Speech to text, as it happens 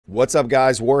What's up,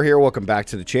 guys? War here. Welcome back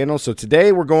to the channel. So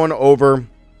today we're going over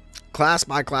class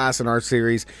by class in our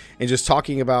series and just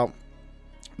talking about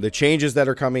the changes that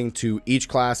are coming to each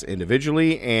class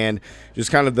individually and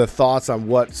just kind of the thoughts on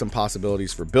what some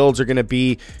possibilities for builds are going to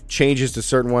be, changes to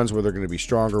certain ones where they're going to be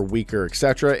stronger, weaker,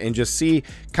 etc., and just see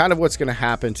kind of what's going to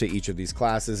happen to each of these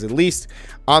classes, at least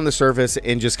on the surface,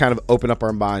 and just kind of open up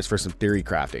our minds for some theory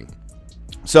crafting.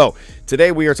 So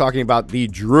today we are talking about the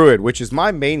Druid, which is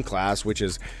my main class, which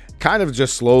is kind of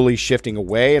just slowly shifting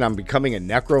away, and I'm becoming a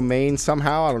Necro main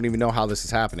somehow. I don't even know how this is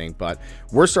happening, but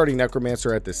we're starting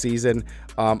Necromancer at the season.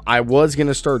 I was going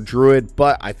to start Druid,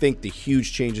 but I think the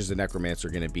huge changes to Necromancer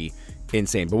are going to be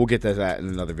insane, but we'll get to that in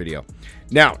another video.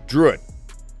 Now, Druid.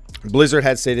 Blizzard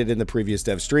had stated in the previous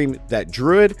dev stream that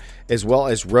Druid as well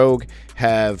as Rogue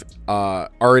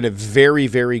are in a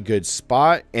very good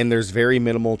spot, and there's very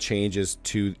minimal changes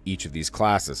to each of these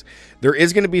classes. There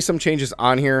is going to be some changes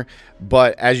on here,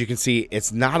 but as you can see,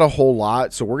 it's not a whole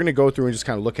lot. So we're going to go through and just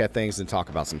kind of look at things and talk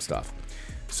about some stuff.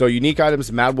 So unique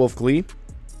items, Mad Wolf Glee.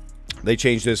 They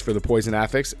changed this for the poison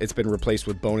affix. It's been replaced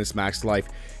with bonus max life.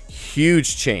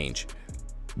 Huge change.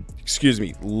 Excuse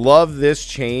me. Love this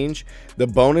change. The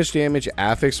bonus damage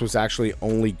affix was actually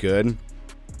only good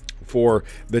for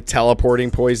the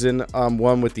teleporting poison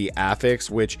one with the affix,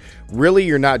 which really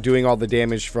you're not doing all the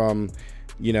damage from,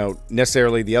 you know,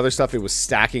 necessarily the other stuff. It was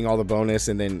stacking all the bonus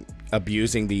and then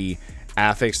abusing the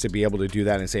affix to be able to do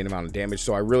that insane amount of damage.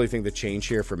 So I really think the change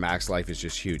here for max life is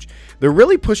just huge. They're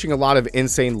really pushing a lot of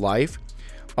insane life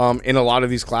in a lot of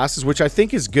these classes, which I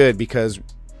think is good because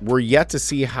we're yet to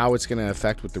see how it's going to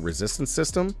affect with the resistance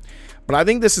system, but I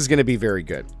think this is going to be very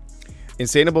good.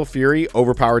 Insanable Fury,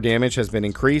 overpower damage has been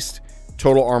increased.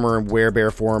 Total armor and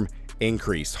werebear form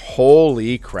increased.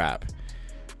 Holy crap.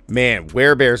 Man,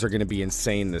 werebears are going to be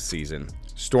insane this season.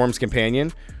 Storm's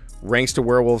Companion, ranks to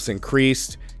werewolves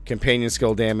increased. Companion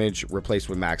skill damage replaced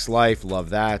with max life. Love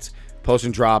that.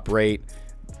 Potion drop rate.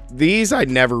 These I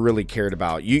never really cared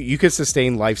about. You could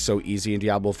sustain life so easy in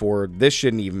Diablo 4. This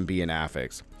shouldn't even be an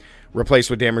affix. Replaced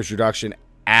with damage reduction.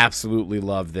 Absolutely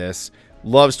love this.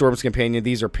 Love Storm's Companion.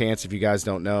 These are pants if you guys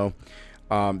don't know.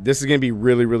 This is going to be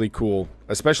really cool,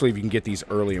 especially if you can get these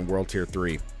early in World Tier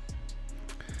 3.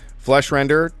 Flesh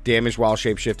Render. Damage while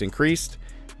shapeshift increased.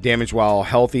 Damage while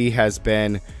healthy has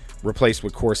been replaced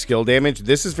with core skill damage.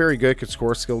 This is very good because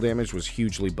core skill damage was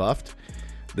hugely buffed.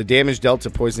 The damage dealt to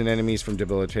poison enemies from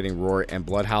debilitating roar and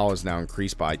blood howl is now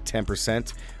increased by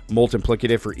 10%,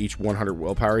 multiplicative for each 100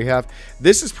 willpower you have.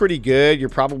 This is pretty good. You're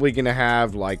probably going to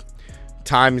have like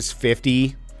times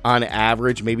 50 on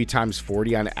average, maybe times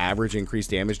 40 on average increased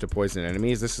damage to poison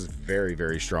enemies. This is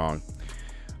very strong.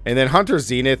 And then Hunter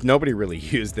Zenith, nobody really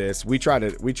used this. We tried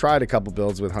a couple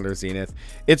builds with Hunter Zenith.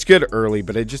 It's good early,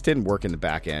 but it just didn't work in the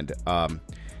back end.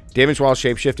 Damage while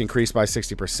shapeshift increased by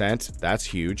 60%. That's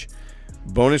huge.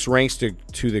 Bonus ranks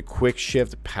to the quick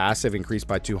shift passive increased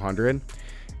by 200,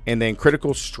 and then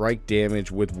critical strike damage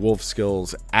with wolf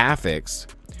skills affix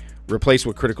replaced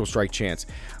with critical strike chance.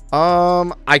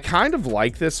 I kind of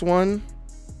like this one.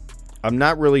 I'm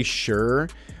not really sure.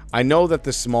 I know that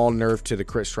the small nerf to the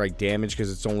crit strike damage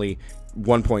because it's only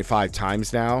 1.5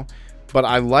 times now, but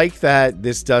I like that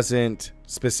this doesn't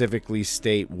specifically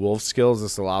state wolf skills.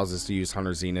 This allows us to use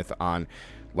Hunter Zenith on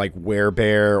like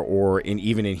werebear or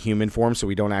even in human form, so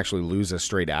we don't actually lose a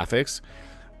straight affix.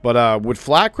 But with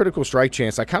flat critical strike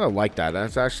chance, I kind of like that.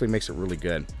 That actually makes it really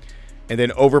good. And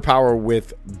then overpower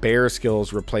with bear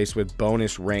skills replaced with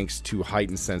bonus ranks to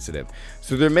heightened sensitive.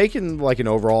 So they're making like an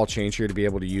overall change here to be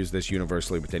able to use this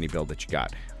universally with any build that you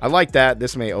got. I like that.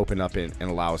 This may open up and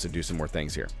allow us to do some more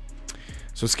things here.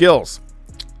 So skills.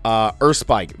 Earth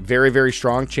Spike, very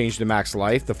strong. Change to max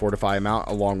life, the fortify amount,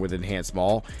 along with enhanced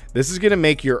maul. This is going to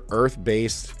make your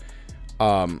earth-based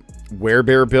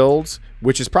werebear builds,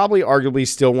 which is probably arguably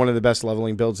still one of the best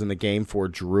leveling builds in the game for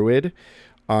Druid,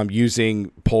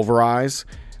 using Pulverize.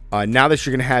 Now that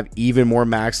you're going to have even more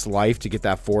max life to get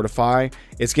that fortify,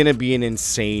 it's going to be an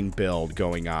insane build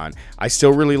going on. I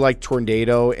still really like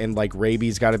Tornado, and like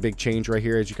Rabies got a big change right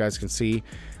here, as you guys can see.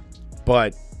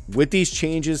 But with these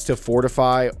changes to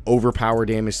fortify, overpower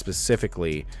damage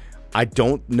specifically, I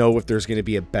don't know if there's going to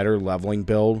be a better leveling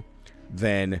build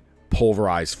than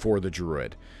Pulverize for the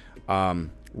Druid.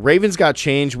 Ravens got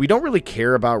changed. We don't really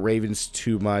care about Ravens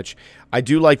too much. I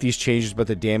do like these changes, but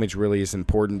the damage really is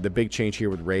important. The big change here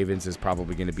with Ravens is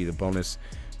probably going to be the bonus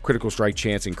critical strike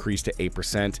chance increased to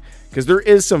 8%, because there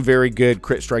is some very good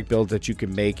crit strike builds that you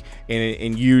can make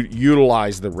and you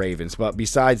utilize the Ravens. But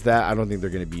besides that, I don't think they're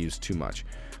going to be used too much.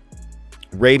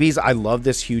 Rabies, I love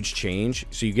this huge change.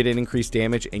 So you get an increased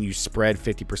damage and you spread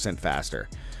 50% faster.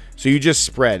 So you just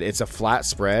spread. It's a flat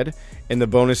spread, and the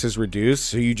bonus is reduced,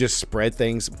 so you just spread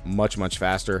things much, much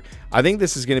faster. I think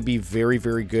this is going to be very,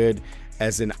 very good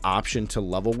as an option to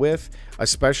level with,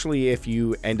 especially if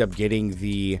you end up getting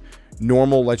the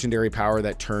normal legendary power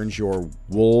that turns your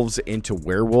wolves into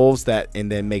werewolves, that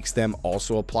and then makes them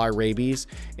also apply rabies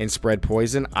and spread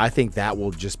poison. I think that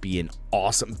will just be an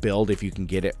awesome build if you can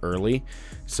get it early,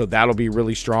 so that'll be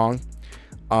really strong.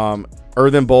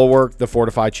 Earthen Bulwark, the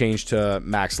fortified change to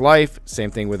max life, same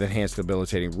thing with enhanced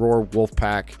debilitating roar, wolf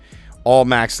pack, all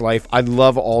max life. I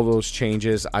love all those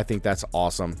changes. I think that's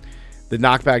awesome. The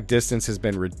knockback distance has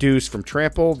been reduced from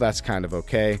trample. That's kind of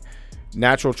okay.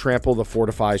 Natural trample, the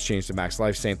fortifies change to max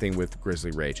life. Same thing with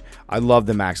Grizzly Rage. I love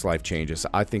the max life changes.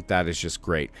 I think that is just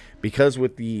great, because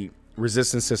with the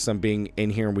resistance system being in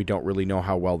here and we don't really know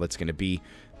how well that's going to be,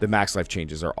 the max life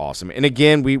changes are awesome. And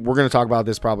again, we're going to talk about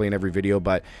this probably in every video,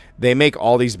 but they make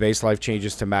all these base life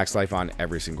changes to max life on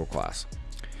every single class.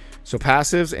 So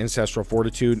passives, Ancestral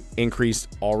Fortitude,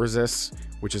 increased all resists,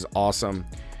 which is awesome.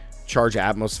 Charge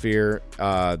Atmosphere,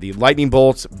 the lightning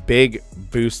bolts, big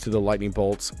boost to the lightning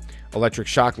bolts. Electric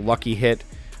Shock, lucky hit.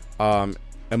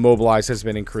 Immobilize has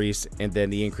been increased, and then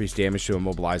the increased damage to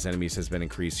immobilized enemies has been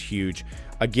increased, huge.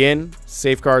 Again,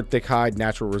 Safeguard, Thick Hide,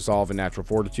 Natural Resolve, and Natural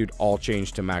Fortitude all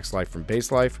changed to max life from base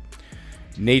life.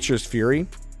 Nature's Fury,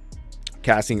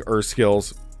 casting Earth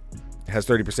skills, has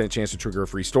 30% chance to trigger a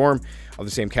free storm of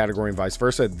the same category and vice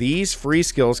versa. These free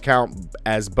skills count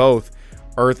as both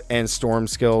Earth and Storm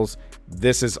skills.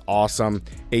 This is awesome.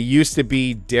 It used to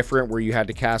be different where you had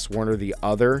to cast one or the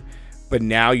other, but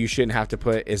now you shouldn't have to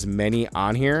put as many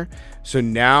on here. So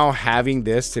now having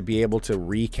this to be able to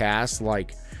recast,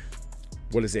 like,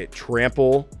 what is it,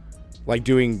 trample, like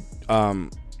doing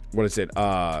what is it,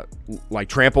 like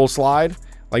trample slide,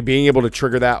 like being able to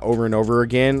trigger that over and over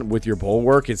again with your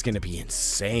Bulwark, it's going to be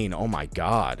insane. Oh my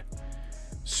god,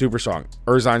 super strong.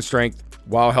 Urzine Strength,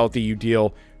 while healthy, you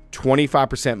deal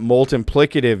 25%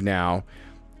 multiplicative now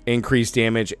increased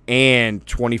damage and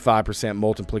 25%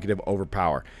 multiplicative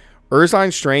overpower.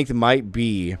 Urzine Strength might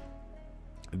be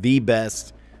the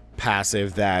best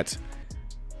passive that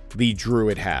the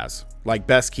Druid has, like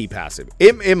best key passive.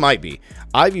 It might be.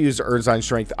 I've used Urzine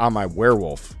Strength on my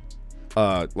werewolf,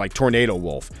 like Tornado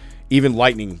Wolf, even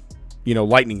lightning,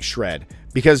 lightning shred,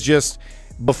 because just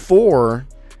before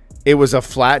it was a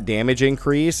flat damage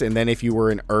increase, and then if you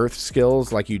were in earth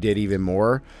skills, like, you did even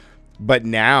more, but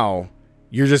now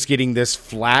you're just getting this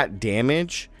flat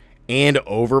damage and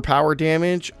overpower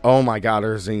damage. Oh my god,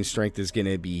 Urzine Strength is going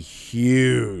to be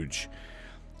huge.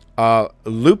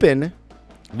 Lupine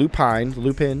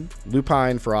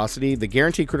Ferocity, the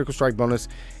guaranteed critical strike bonus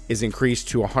is increased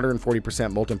to 140%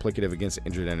 multiplicative against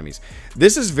injured enemies.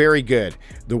 This is very good.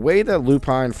 The way that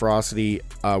Lupine Ferocity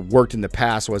worked in the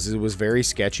past was it was very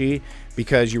sketchy,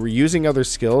 because you were using other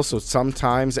skills, so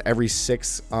sometimes every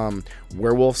 6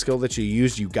 werewolf skill that you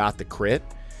used, you got the crit.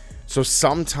 So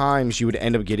sometimes you would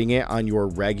end up getting it on your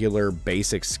regular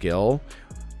basic skill,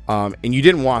 and you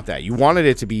didn't want that. You wanted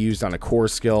it to be used on a core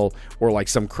skill or like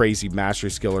some crazy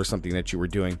mastery skill or something that you were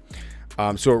doing.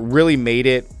 So it really made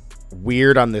it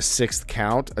weird on the 6th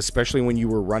count, especially when you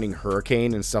were running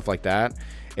Hurricane and stuff like that.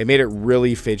 It made it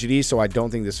really fidgety, so I don't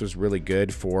think this was really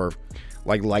good for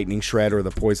like Lightning Shred or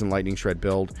the Poison Lightning Shred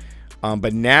build.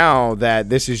 But now that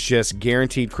this is just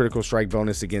guaranteed critical strike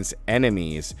bonus against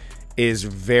enemies, is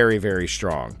very, very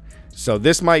strong. So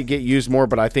this might get used more,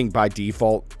 but I think by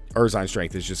default Urzine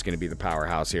Strength is just going to be the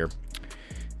powerhouse here.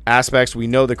 Aspects, we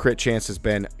know the crit chance has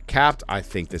been capped. I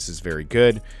think this is very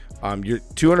good. Your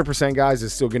 200%, guys,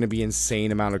 is still going to be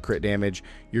insane amount of crit damage.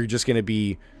 You're just going to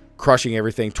be crushing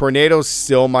everything. Tornadoes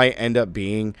still might end up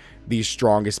being the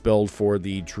strongest build for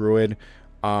the Druid.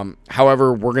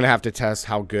 However, we're going to have to test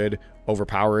how good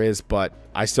Overpower is, but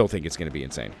I still think it's going to be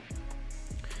insane.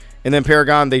 And then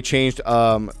Paragon, they changed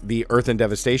the Earth and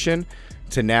Devastation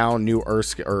to now new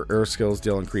Earth skills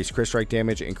deal increased crit strike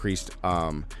damage, increased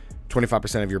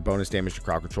 25% of your bonus damage to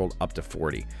crowd control up to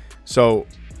 40. So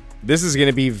this is going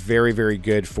to be very, very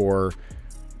good for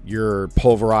your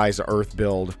pulverized Earth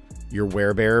build, your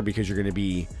Werebear, because you're going to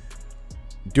be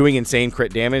doing insane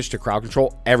crit damage to crowd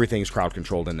control. Everything's crowd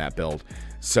controlled in that build.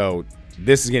 So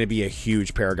this is going to be a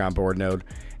huge Paragon board node.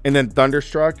 And then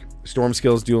Thunderstruck, storm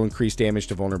skills deal increased damage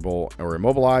to vulnerable or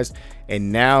immobilized,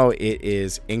 and now it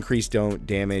is increased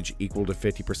damage equal to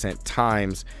 50%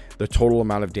 times the total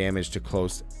amount of damage to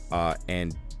close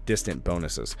and distant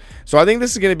bonuses. So I think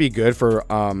this is going to be good for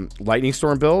lightning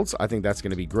storm builds. I think that's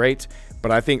going to be great, but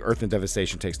I think Earth and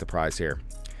Devastation takes the prize here.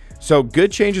 So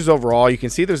good changes overall. You can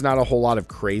see there's not a whole lot of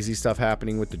crazy stuff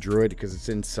happening with the Druid because it's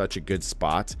in such a good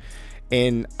spot.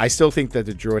 And I still think that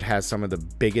the Druid has some of the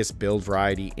biggest build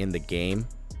variety in the game.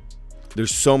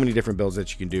 There's so many different builds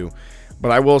that you can do.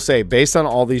 But I will say, based on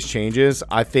all these changes,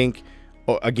 I think,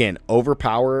 again,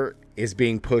 overpower is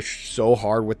being pushed so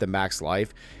hard with the max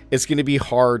life. It's going to be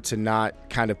hard to not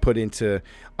kind of put into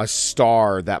a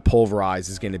star that pulverize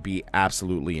is going to be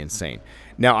absolutely insane.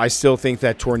 Now, I still think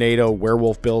that tornado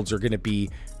werewolf builds are going to be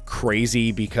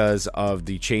crazy because of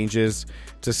the changes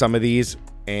to some of these.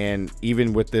 And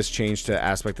even with this change to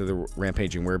aspect of the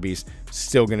rampaging werebeast,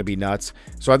 still going to be nuts.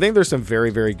 So I think there's some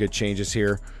very, very good changes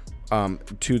here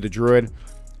to the Druid.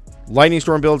 Lightning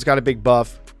Storm build's got a big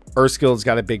buff. Earth skills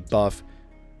got a big buff.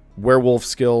 Werewolf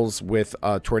skills with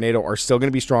Tornado are still going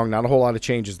to be strong. Not a whole lot of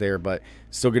changes there, but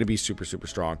still going to be super, super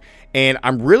strong. And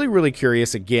I'm really, really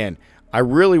curious. Again, I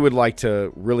really would like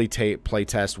to really play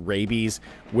test Rabies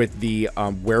with the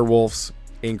Werewolves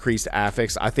increased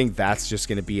affix. I think that's just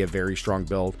going to be a very strong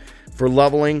build for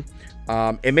leveling.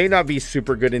 It may not be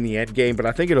super good in the end game, but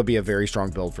I think it'll be a very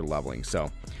strong build for leveling. So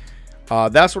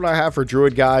that's what I have for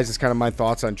Druid, guys. It's kind of my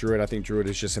thoughts on Druid. I think Druid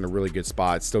is just in a really good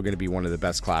spot. It's still going to be one of the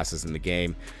best classes in the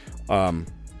game,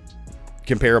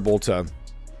 comparable to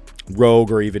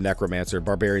Rogue or even Necromancer.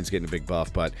 Barbarian's getting a big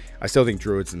buff, but I still think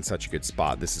Druid's in such a good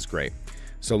spot. This is great.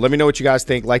 So let me know what you guys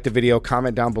think. Like the video,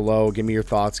 comment down below, give me your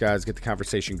thoughts, guys. Get the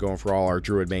conversation going for all our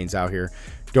Druid mains out here.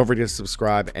 Don't forget to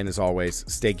subscribe, and as always,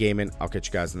 stay gaming. I'll catch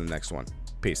you guys in the next one.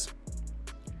 Peace.